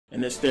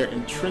and it's their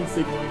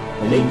intrinsic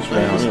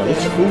nature.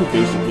 It's food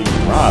basically.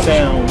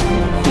 Sound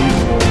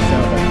feasible,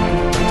 sound like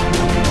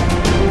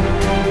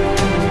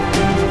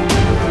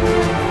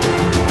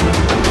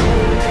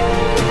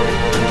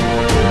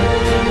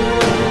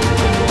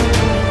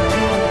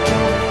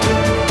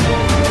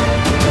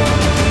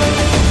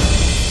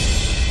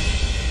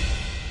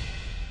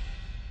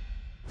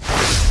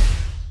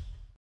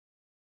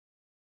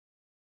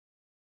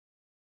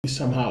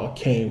somehow it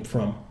came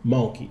from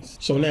monkeys.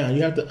 So now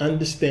you have to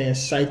understand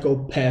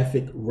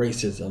psychopathic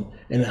racism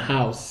and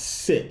how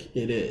sick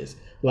it is.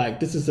 Like,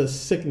 this is a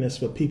sickness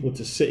for people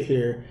to sit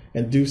here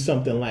and do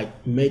something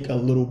like make a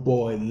little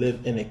boy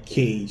live in a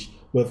cage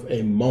with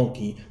a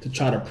monkey to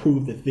try to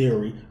prove the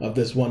theory of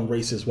this one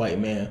racist white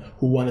man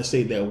who want to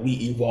say that we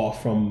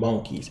evolved from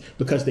monkeys,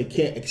 because they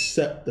can't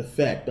accept the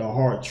fact, the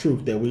hard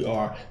truth, that we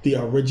are the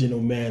original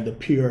man, the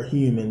pure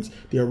humans,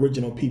 the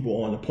original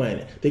people on the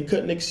planet. They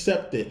couldn't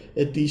accept it.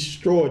 It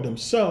destroyed them.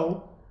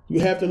 So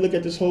you have to look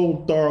at this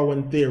whole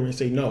Darwin theory and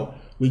say, no,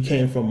 we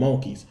came from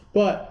monkeys.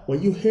 But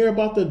when you hear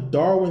about the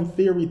Darwin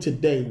theory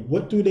today,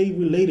 what do they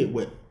relate it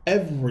with?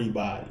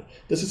 Everybody.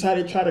 This is how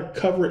they try to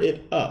cover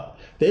it up.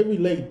 They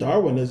relate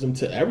Darwinism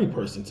to every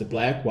person, to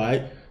black,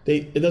 white.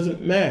 It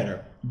doesn't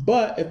matter.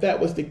 But if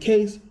that was the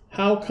case,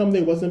 how come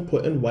they wasn't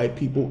putting white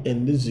people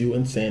in the zoo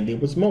and saying they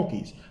was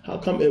monkeys? How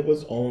come it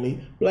was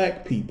only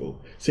black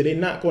people? So they're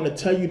not going to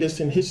tell you this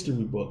in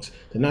history books.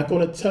 They're not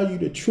going to tell you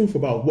the truth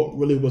about what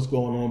really was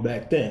going on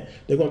back then.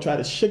 They're going to try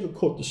to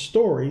sugarcoat the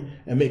story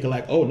and make it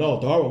like, oh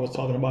no, Darwin was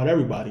talking about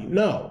everybody.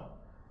 No.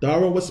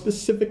 Darwin was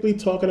specifically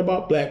talking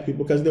about black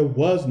people because there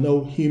was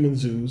no human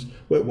zoos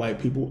with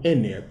white people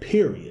in there,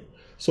 period.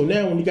 So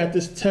now when you got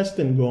this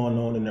testing going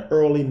on in the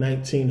early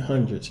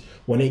 1900s,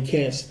 when they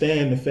can't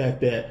stand the fact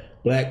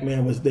that black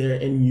man was there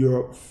in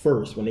Europe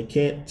first, when they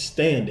can't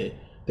stand it,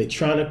 they're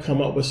trying to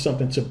come up with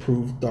something to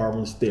prove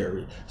Darwin's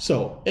theory.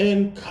 So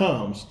in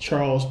comes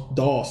Charles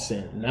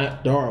Dawson,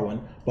 not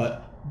Darwin,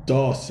 but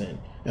Dawson.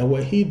 And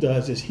what he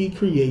does is he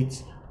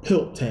creates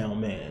Piltdown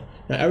Man.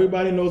 Now,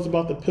 everybody knows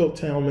about the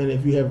Piltdown Man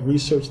if you have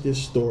researched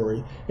this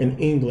story in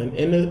England,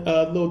 in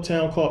a little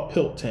town called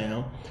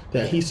Piltdown,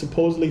 that he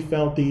supposedly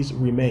found these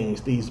remains,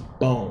 these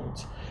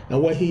bones.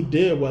 And what he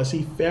did was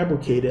he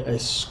fabricated a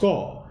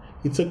skull.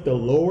 He took the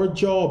lower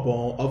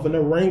jawbone of an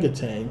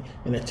orangutan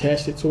and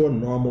attached it to a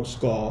normal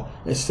skull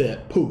and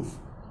said, poof,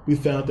 we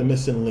found the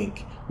missing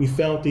link. We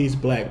found these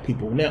black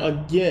people. Now,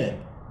 again,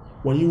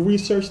 when you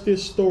research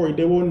this story,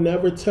 they will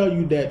never tell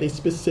you that they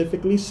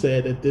specifically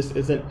said that this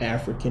is an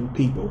African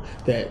people,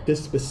 that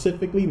this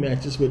specifically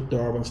matches with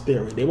Darwin's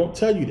theory. They won't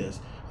tell you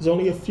this. There's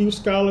only a few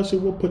scholars who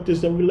will put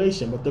this in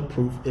relation, but the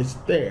proof is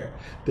there.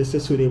 This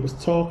is who they was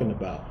talking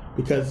about,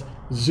 because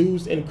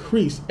zoos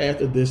increased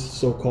after this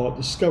so-called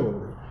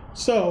discovery.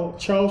 So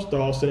Charles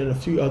Dawson and a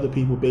few other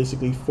people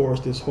basically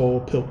forced this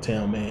whole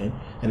Piltdown Man,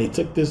 and they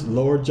took this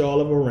lower jaw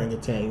of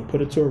orangutan,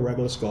 put it to a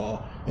regular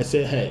skull, and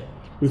said, hey,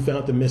 we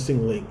found the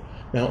missing link.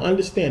 Now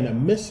understand, the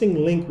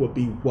missing link would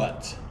be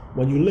what?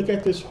 When you look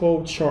at this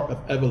whole chart of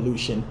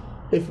evolution,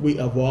 if we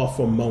evolved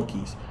from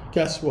monkeys,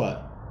 guess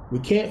what? We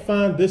can't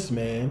find this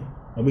man,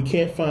 and we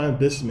can't find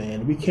this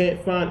man. We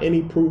can't find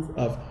any proof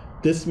of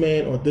this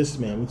man or this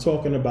man. We're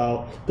talking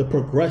about the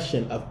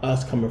progression of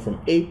us coming from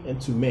ape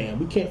into man.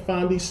 We can't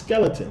find these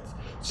skeletons.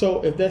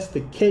 So if that's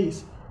the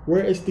case,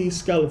 where is these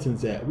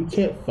skeletons at? We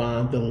can't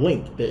find the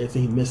link. There is a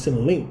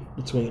missing link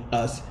between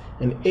us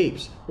and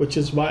apes, which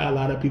is why a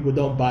lot of people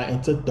don't buy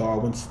into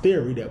Darwin's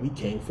theory that we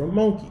came from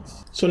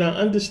monkeys. So now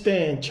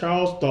understand,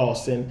 Charles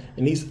Dawson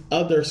and these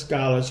other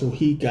scholars who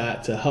he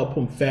got to help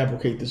him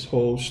fabricate this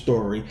whole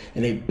story,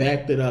 and they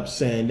backed it up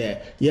saying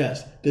that,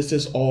 yes, this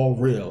is all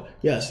real.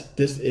 Yes,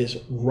 this is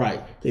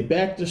right. They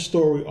backed the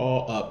story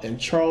all up, and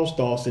Charles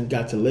Dawson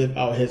got to live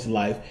out his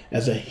life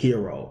as a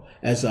hero,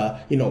 as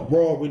a,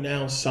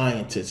 world-renowned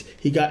scientist.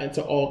 He got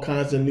into all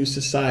kinds of new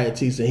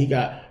societies, and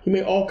he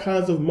made all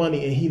kinds of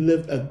money, and he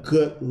lived a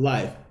good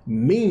life.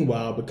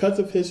 Meanwhile, because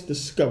of his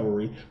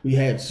discovery, we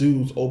had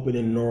zoos open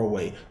in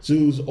Norway,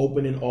 zoos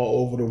opening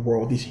all over the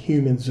world, these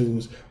human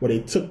zoos where they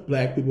took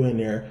black people in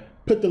there,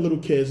 put the little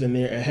kids in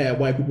there, and had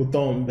white people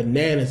throwing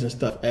bananas and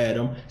stuff at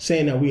them,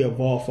 saying that we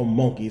evolved from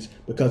monkeys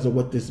because of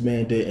what this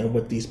man did and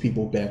what these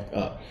people backed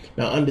up.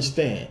 Now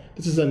understand,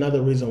 this is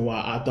another reason why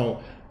I don't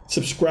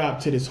subscribe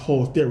to this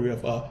whole theory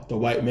of the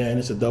white man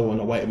is the devil and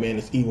the white man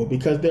is evil,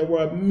 because there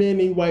were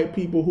many white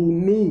people who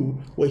knew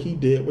what he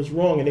did was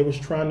wrong, and they was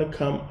trying to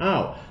come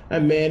out. A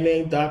man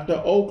named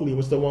Dr. Oakley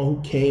was the one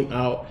who came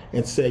out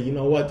and said, you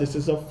know what, this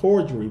is a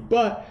forgery.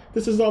 But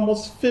this is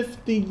almost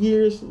 50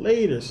 years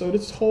later. So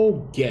this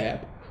whole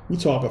gap, we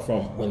talking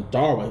from when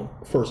Darwin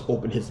first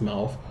opened his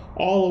mouth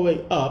all the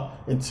way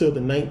up until the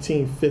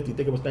 1950s, I think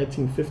it was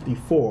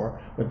 1954,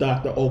 when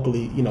Dr.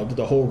 Oakley, did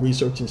the whole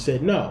research and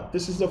said, no,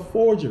 this is a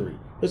forgery.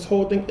 This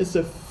whole thing is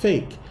a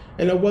fake.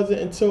 And it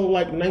wasn't until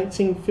like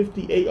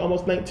 1958,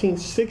 almost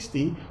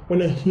 1960, when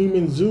the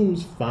human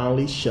zoos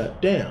finally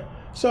shut down.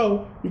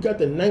 So you got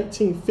the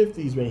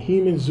 1950s when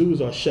human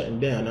zoos are shutting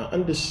down. Now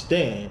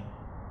understand,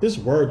 this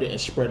word didn't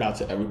spread out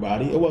to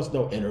everybody. It was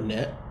no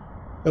internet.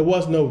 There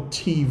was no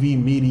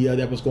TV media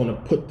that was going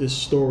to put this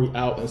story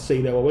out and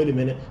say that, well, wait a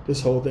minute,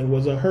 this whole thing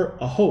was a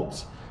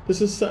hoax.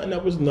 This is something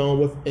that was known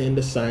within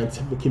the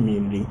scientific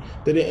community.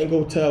 They didn't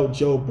go tell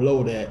Joe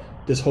Blow that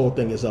this whole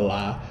thing is a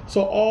lie.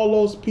 So all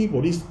those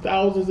people, these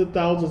thousands and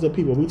thousands of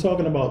people, we're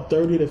talking about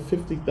 30 to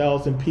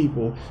 50,000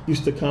 people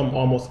used to come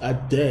almost a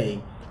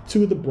day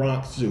to the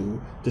Bronx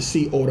Zoo to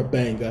see Oda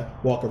Banga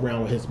walk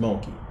around with his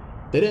monkey.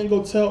 They didn't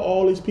go tell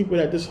all these people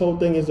that this whole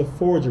thing is a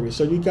forgery.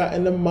 So you got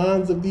in the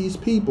minds of these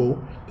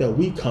people that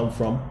we come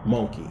from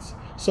monkeys.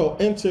 So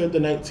enter the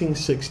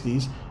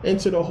 1960s,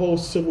 enter the whole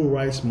civil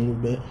rights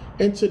movement,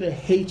 enter the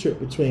hatred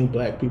between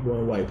black people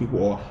and white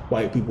people, or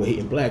white people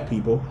hating black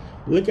people.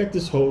 Look at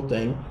this whole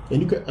thing,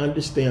 and you can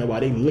understand why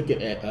they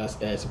looking at us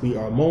as we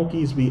are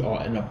monkeys, we are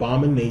an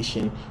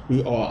abomination,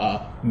 we are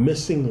a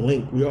missing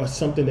link, we are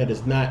something that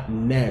is not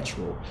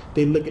natural.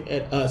 They looking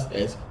at us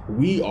as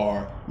we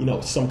are,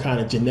 some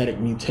kind of genetic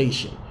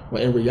mutation.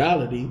 Well, in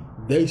reality,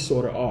 they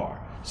sort of are.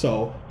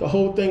 So the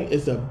whole thing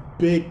is a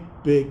big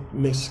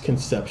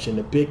misconception,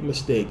 a big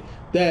mistake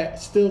that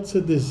still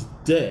to this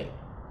day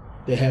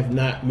they have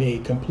not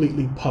made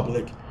completely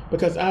public,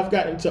 because I've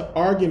gotten into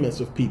arguments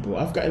with people.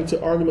 I've gotten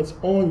into arguments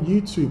on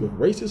YouTube with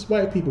racist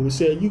white people who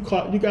said, you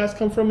guys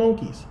come from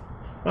monkeys.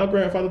 My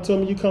grandfather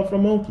told me you come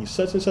from monkeys.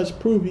 Such and such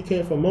prove you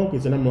came from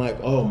monkeys. And I'm like,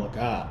 oh my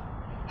God,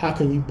 how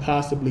can you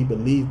possibly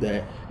believe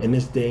that in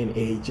this day and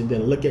age, and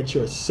then look at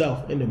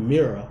yourself in the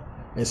mirror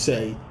and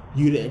say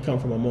you didn't come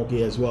from a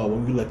monkey as well,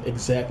 when you look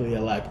exactly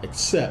alike,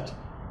 except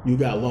you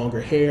got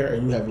longer hair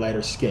and you have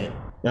lighter skin.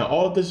 Now,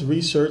 all of this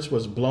research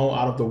was blown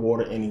out of the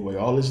water anyway.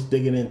 All this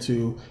digging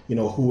into,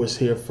 who was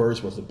here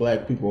first, was it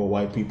black people or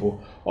white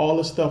people? All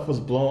this stuff was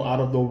blown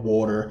out of the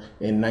water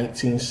in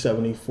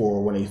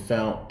 1974 when they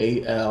found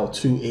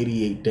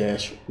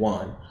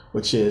AL288-1,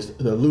 which is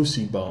the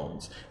Lucy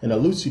bones. And the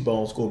Lucy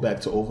bones go back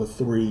to over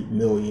 3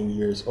 million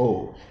years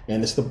old.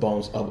 And it's the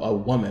bones of a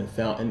woman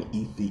found in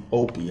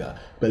Ethiopia,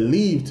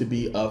 believed to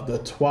be of the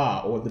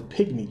Twa, or the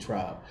Pygmy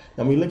tribe.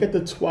 Now, when we look at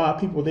the Twa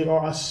people, they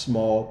are a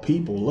small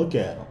people. Look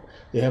at them.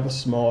 They have a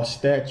small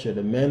stature.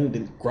 The men, the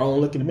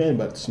grown-looking men,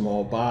 but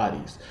small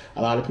bodies.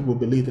 A lot of people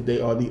believe that they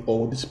are the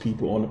oldest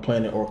people on the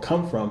planet, or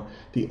come from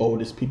the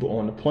oldest people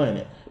on the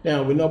planet.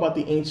 Now, we know about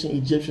the ancient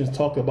Egyptians,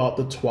 talk about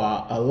the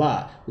Twa a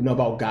lot. We know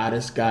about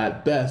goddess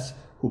God Bes,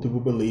 who people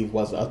believe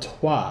was a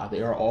Twa.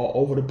 They are all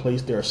over the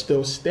place. There are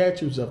still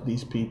statues of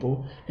these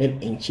people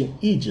in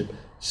ancient Egypt.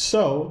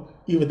 So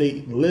either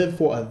they lived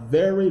for a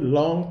very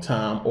long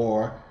time,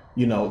 or,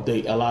 a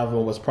lot of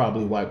them was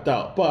probably wiped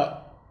out. But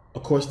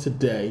of course,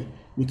 today,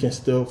 we can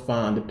still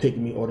find the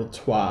Pygmy or the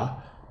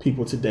Twa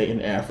people today in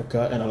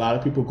Africa, and a lot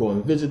of people go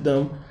and visit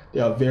them.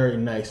 They are very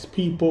nice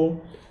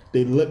people.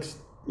 They look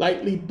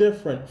slightly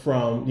different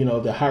from,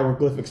 the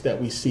hieroglyphics that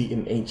we see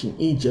in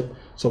ancient Egypt.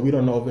 So we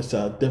don't know if it's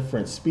a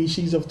different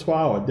species of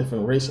Twa or a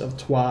different race of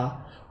Twa,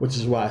 which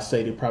is why I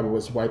say they probably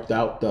was wiped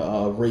out,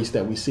 the race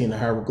that we see in the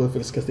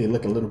hieroglyphics, because they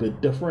look a little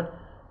bit different.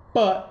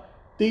 But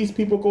these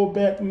people go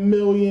back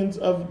millions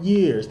of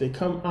years. They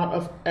come out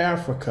of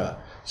Africa.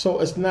 So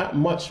it's not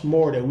much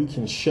more that we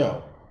can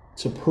show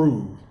to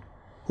prove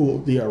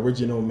who the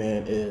original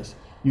man is.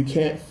 You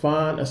can't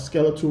find a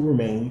skeletal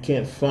remain. You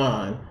can't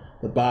find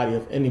the body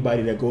of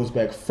anybody that goes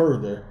back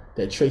further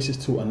that traces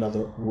to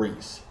another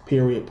race.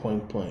 Period,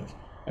 point blank.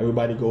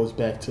 Everybody goes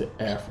back to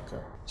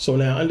Africa. So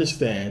now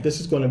understand, this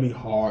is going to be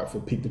hard for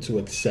people to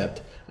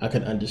accept. I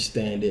can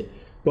understand it.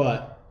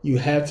 But you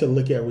have to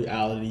look at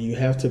reality. You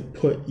have to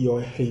put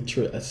your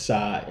hatred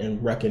aside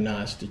and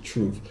recognize the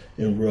truth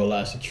and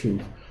realize the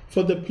truth.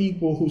 For the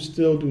people who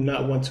still do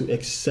not want to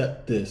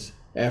accept this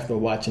after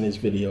watching this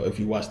video, if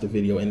you watch the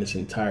video in its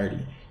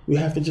entirety, you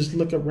have to just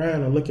look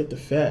around and look at the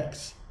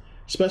facts.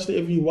 Especially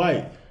if you're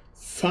white,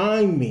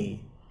 find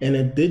me an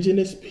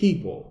indigenous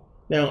people.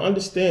 Now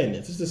understand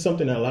this. This is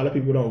something that a lot of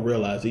people don't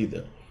realize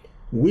either.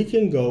 We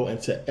can go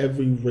into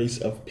every race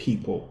of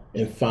people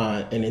and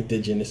find an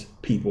indigenous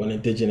people, an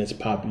indigenous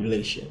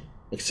population,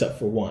 except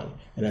for one,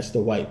 and that's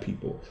the white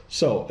people.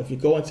 So if you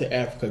go into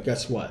Africa,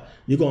 guess what?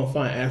 You're going to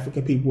find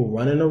African people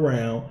running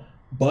around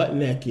butt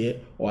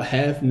naked or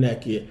half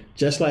naked,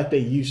 just like they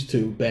used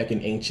to back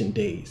in ancient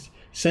days.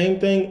 Same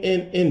thing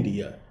in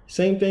India,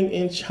 same thing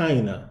in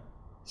China,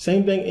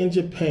 same thing in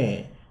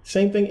Japan,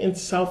 same thing in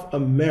South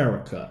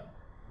America.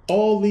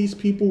 All these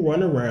people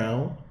run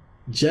around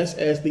just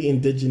as the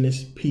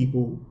indigenous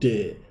people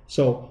did.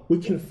 So we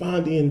can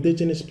find the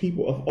indigenous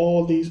people of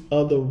all these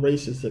other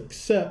races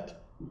except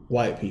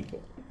white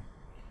people.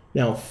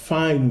 Now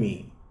find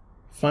me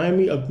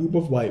a group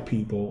of white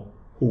people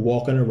who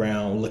walking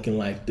around looking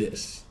like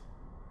this,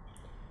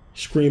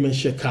 screaming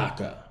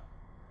Shikaka.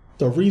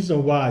 The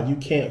reason why you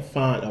can't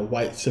find a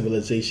white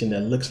civilization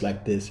that looks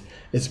like this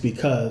is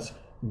because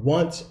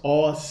once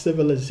all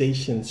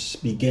civilizations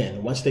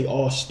begin, once they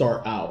all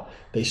start out,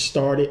 they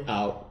started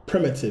out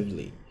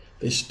primitively.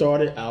 They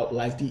started out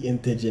like the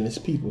indigenous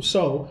people.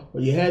 So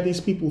when you had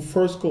these people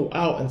first go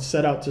out and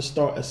set out to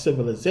start a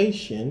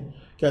civilization,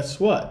 guess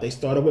what? They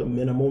started with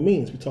minimal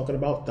means. We're talking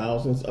about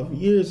thousands of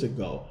years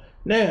ago.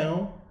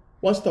 Now,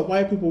 Once the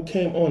white people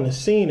came on the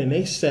scene and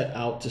they set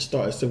out to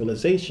start a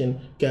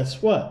civilization,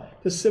 guess what?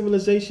 The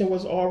civilization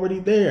was already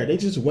there. They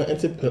just went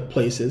into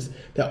places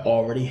that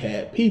already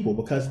had people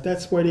because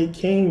that's where they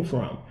came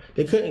from.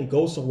 They couldn't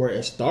go somewhere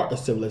and start a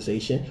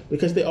civilization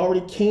because they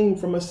already came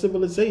from a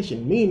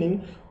civilization,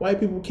 meaning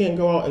white people can't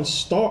go out and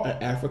start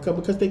in Africa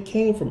because they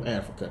came from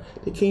Africa.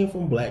 They came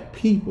from black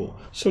people.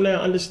 So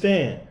now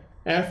understand,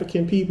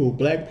 African people,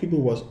 black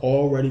people was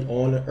already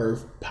on the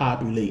earth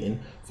populating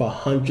for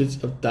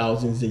hundreds of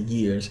thousands of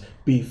years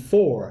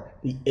before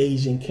the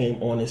Asian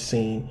came on the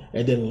scene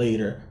and then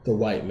later the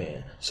white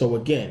man. So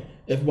again,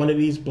 if one of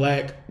these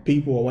black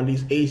people or one of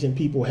these Asian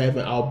people have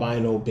an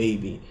albino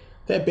baby,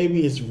 that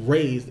baby is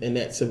raised in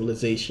that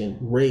civilization,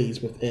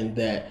 raised within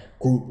that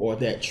group or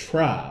that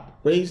tribe,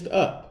 raised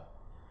up.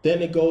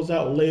 Then it goes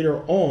out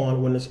later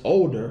on when it's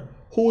older.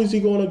 Who is he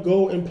going to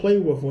go and play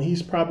with when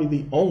he's probably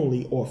the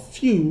only or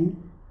few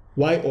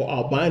white or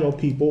albino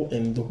people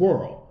in the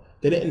world?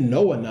 They didn't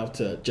know enough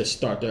to just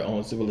start their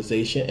own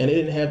civilization, and they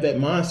didn't have that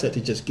mindset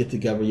to just get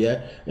together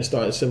yet and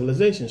start a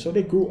civilization. So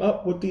they grew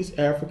up with these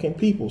African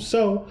people.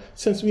 So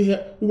since we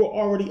were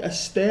already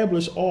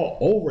established all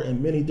over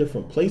in many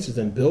different places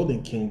and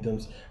building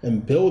kingdoms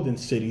and building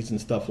cities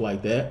and stuff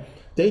like that,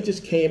 they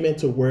just came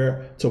into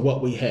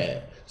what we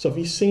had. So if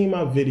you've seen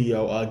my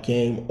video,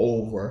 Game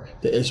Over,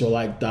 the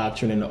Israelite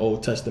Doctrine in the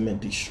Old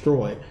Testament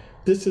Destroyed,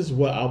 this is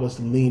what I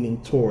was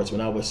leaning towards when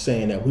I was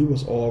saying that we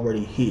was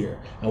already here.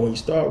 And when you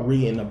start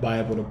reading the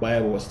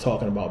Bible was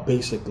talking about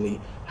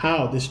basically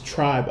how this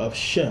tribe of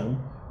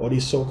Shem, or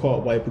these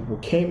so-called white people,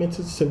 came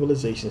into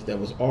civilizations that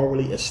was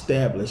already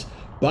established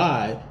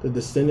by the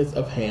descendants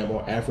of Ham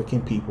or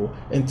African people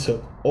and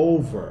took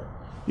over.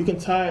 You can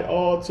tie it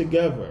all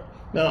together.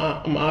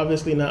 Now, I'm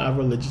obviously not a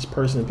religious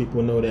person,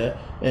 people know that.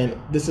 And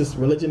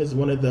religion is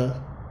one of the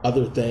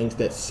other things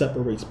that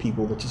separates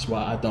people, which is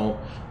why I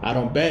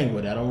don't bang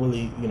with it. I don't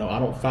really, I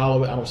don't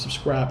follow it. I don't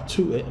subscribe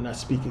to it, and I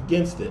speak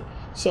against it.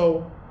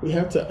 So we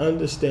have to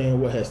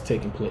understand what has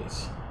taken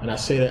place. And I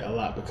say that a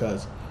lot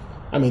because,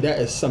 that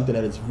is something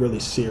that is really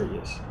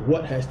serious.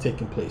 What has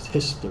taken place?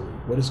 History.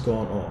 What is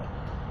going on?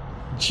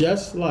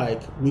 Just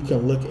like we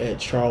can look at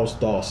Charles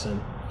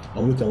Dawson,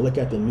 and we can look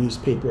at the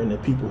newspaper and the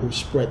people who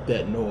spread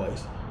that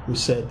noise, who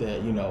said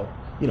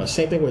that,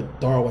 same thing with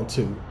Darwin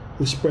too,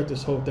 who spread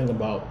this whole thing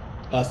about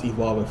us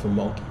evolving from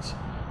monkeys,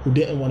 who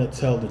didn't want to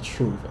tell the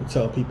truth and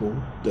tell people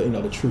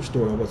the true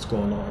story of what's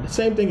going on. The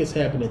same thing is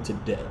happening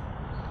today.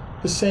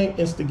 The same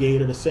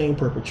instigator, the same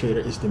perpetrator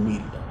is the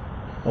media.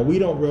 And we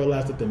don't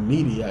realize that the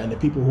media and the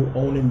people who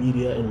own the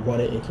media and run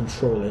it and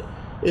control it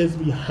is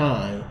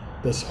behind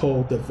this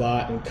whole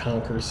divide and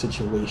conquer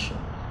situation.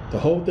 The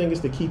whole thing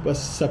is to keep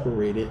us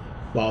separated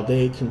while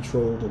they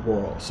control the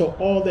world. So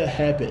all that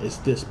happened is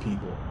this,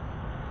 people.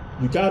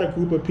 You got a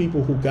group of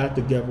people who got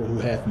together who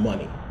have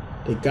money.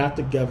 They got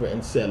together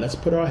and said, let's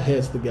put our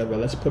heads together,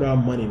 let's put our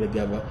money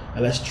together,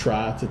 and let's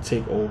try to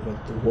take over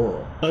the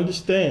world.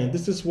 Understand,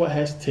 this is what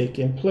has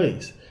taken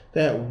place.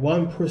 That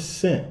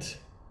 1%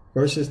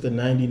 versus the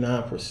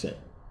 99%.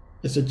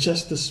 It's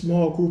just a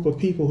small group of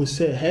people who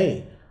said,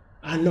 hey,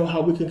 I know how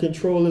we can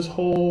control this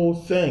whole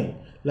thing.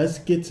 Let's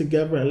get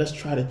together and let's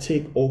try to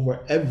take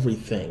over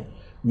everything.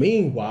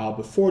 Meanwhile,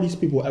 before these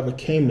people ever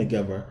came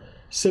together,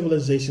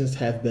 civilizations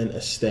have been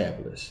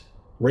established.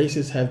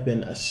 Races have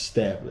been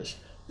established.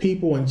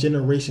 People and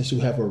generations who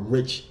have a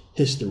rich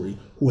history,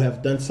 who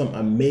have done some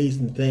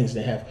amazing things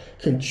that have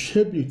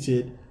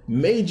contributed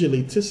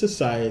majorly to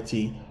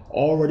society,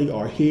 already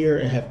are here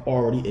and have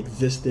already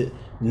existed.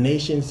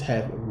 Nations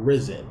have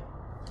risen.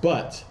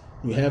 But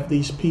you have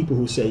these people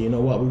who say, you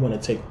know what, we want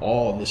to take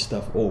all this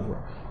stuff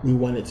over. We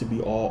want it to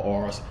be all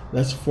ours.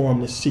 Let's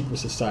form this secret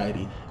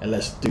society and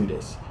let's do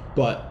this.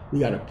 But we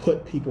got to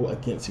put people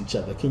against each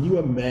other. Can you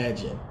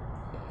imagine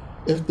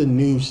if the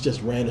news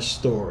just ran a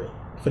story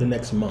for the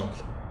next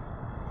month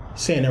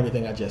saying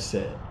everything I just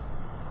said,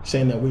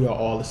 saying that we are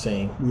all the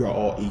same, we are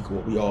all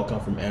equal, we all come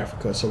from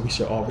Africa, so we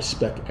should all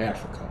respect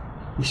Africa.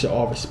 We should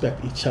all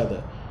respect each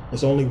other.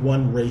 There's only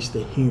one race,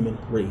 the human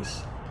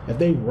race. If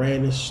they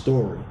ran this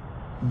story,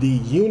 the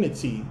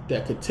unity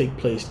that could take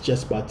place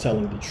just by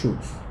telling the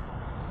truth.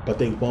 But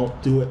they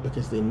won't do it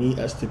because they need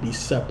us to be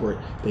separate.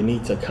 They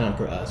need to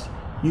conquer us.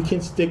 You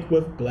can stick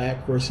with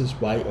black versus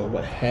white or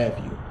what have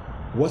you.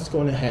 What's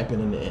going to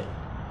happen in the end?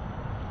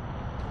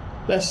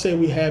 Let's say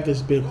we have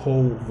this big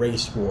whole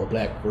race war,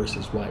 black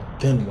versus white.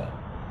 Then what?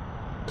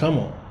 Come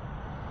on.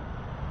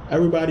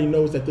 Everybody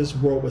knows that this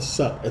world would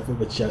suck if it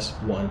was just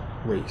one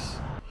race.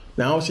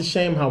 Now, it's a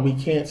shame how we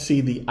can't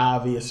see the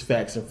obvious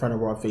facts in front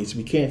of our face.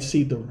 We can't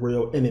see the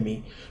real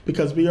enemy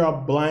because we are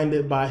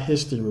blinded by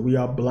history. We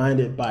are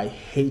blinded by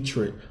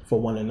hatred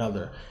for one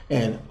another.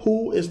 And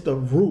who is the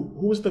root?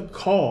 Who is the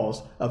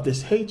cause of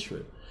this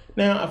hatred?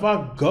 Now, if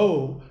I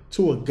go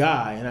to a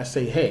guy and I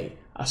say, hey,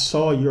 I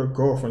saw your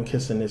girlfriend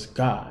kissing this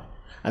guy.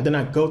 And then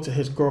I go to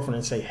his girlfriend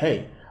and say,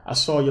 hey, I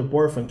saw your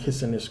boyfriend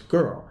kissing this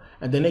girl.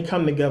 And then they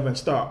come together and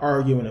start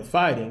arguing and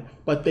fighting,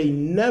 but they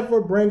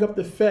never bring up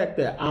the fact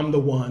that I'm the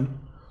one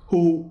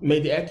who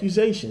made the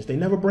accusations. They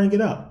never bring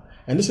it up.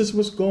 And this is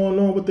what's going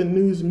on with the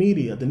news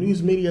media. The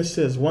news media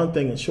says one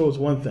thing and shows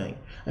one thing.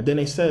 And then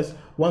they says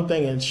one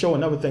thing and show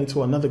another thing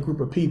to another group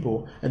of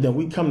people. And then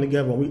we come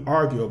together and we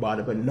argue about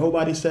it. But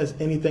nobody says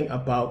anything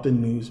about the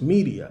news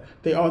media.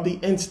 They are the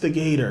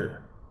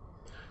instigator.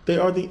 They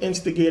are the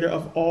instigator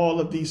of all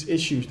of these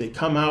issues. They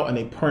come out and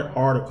they print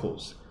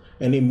articles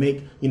and they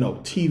make,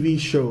 TV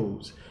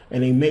shows,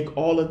 and they make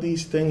all of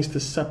these things to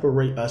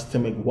separate us, to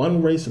make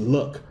one race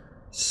look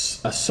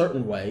a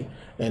certain way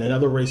and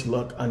another race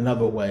look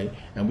another way.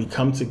 And we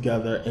come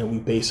together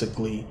and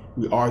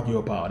we argue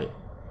about it.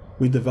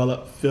 We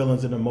develop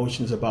feelings and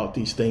emotions about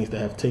these things that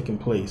have taken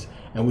place,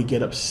 and we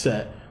get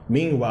upset.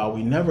 Meanwhile,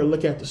 we never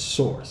look at the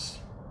source.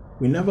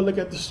 We never look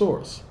at the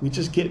source. We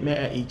just get mad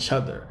at each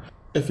other.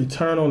 If you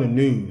turn on the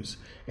news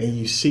and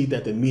you see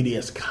that the media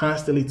is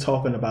constantly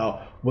talking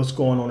about what's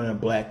going on in the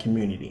black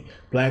community,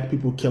 black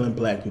people killing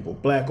black people,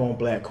 black on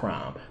black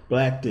crime,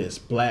 black this,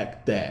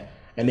 black that,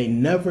 and they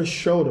never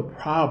show the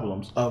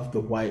problems of the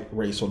white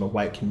race or the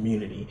white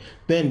community,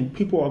 then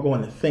people are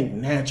going to think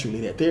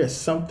naturally that there is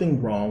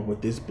something wrong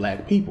with this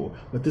black people,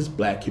 with this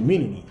black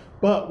community.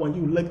 But when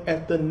you look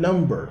at the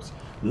numbers,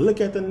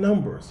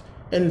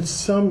 in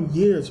some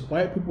years,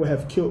 white people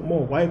have killed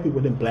more white people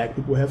than black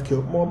people have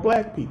killed more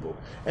black people.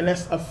 And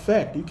that's a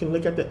fact. You can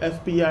look at the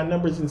FBI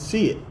numbers and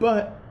see it.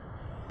 But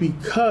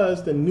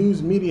because the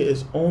news media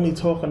is only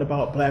talking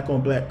about black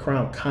on black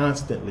crime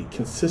constantly,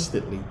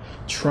 consistently,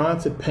 trying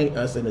to paint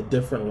us in a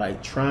different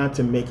light, trying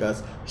to make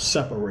us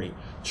separate,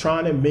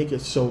 trying to make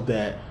it so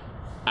that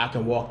I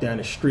can walk down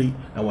the street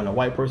and when a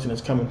white person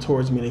is coming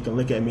towards me, they can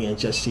look at me and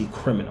just see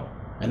criminal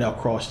and they'll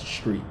cross the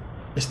street.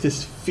 It's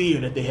this fear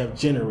that they have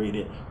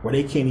generated where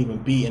they can't even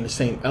be in the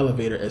same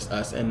elevator as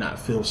us and not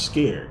feel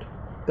scared.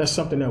 That's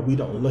something that we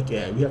don't look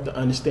at. We have to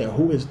understand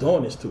who is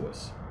doing this to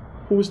us.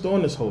 Who is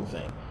doing this whole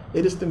thing?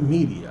 It is the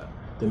media.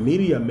 The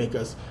media make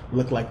us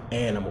look like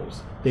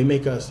animals. They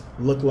make us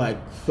look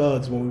like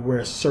thugs when we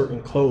wear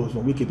certain clothes,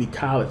 when we could be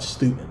college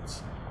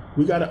students.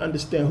 We got to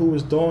understand who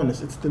is doing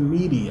this. It's the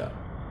media.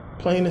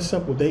 Plain and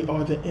simple, they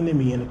are the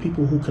enemy, and the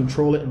people who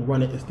control it and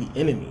run it is the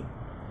enemy.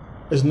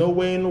 There's no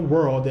way in the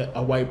world that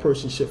a white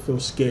person should feel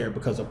scared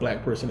because a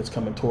black person is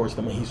coming towards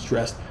them and he's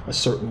dressed a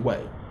certain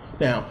way.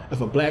 Now,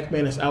 if a black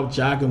man is out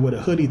jogging with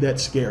a hoodie,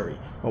 that's scary.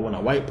 But when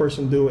a white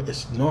person do it,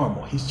 it's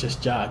normal. He's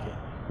just jogging.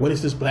 What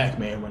is this black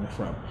man running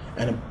from?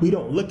 And we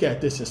don't look at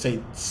this and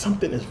say,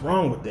 something is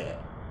wrong with that.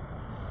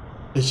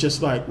 It's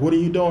just like, what are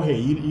you doing here?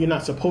 You're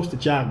not supposed to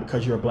jog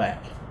because you're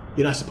black.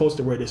 You're not supposed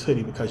to wear this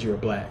hoodie because you're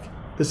black.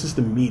 This is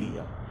the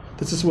media.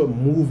 This is what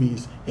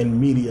movies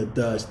and media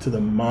does to the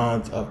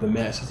minds of the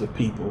masses of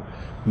people.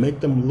 Make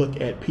them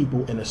look at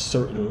people in a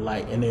certain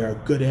light, and they are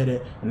good at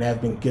it, and they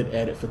have been good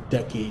at it for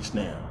decades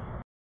now.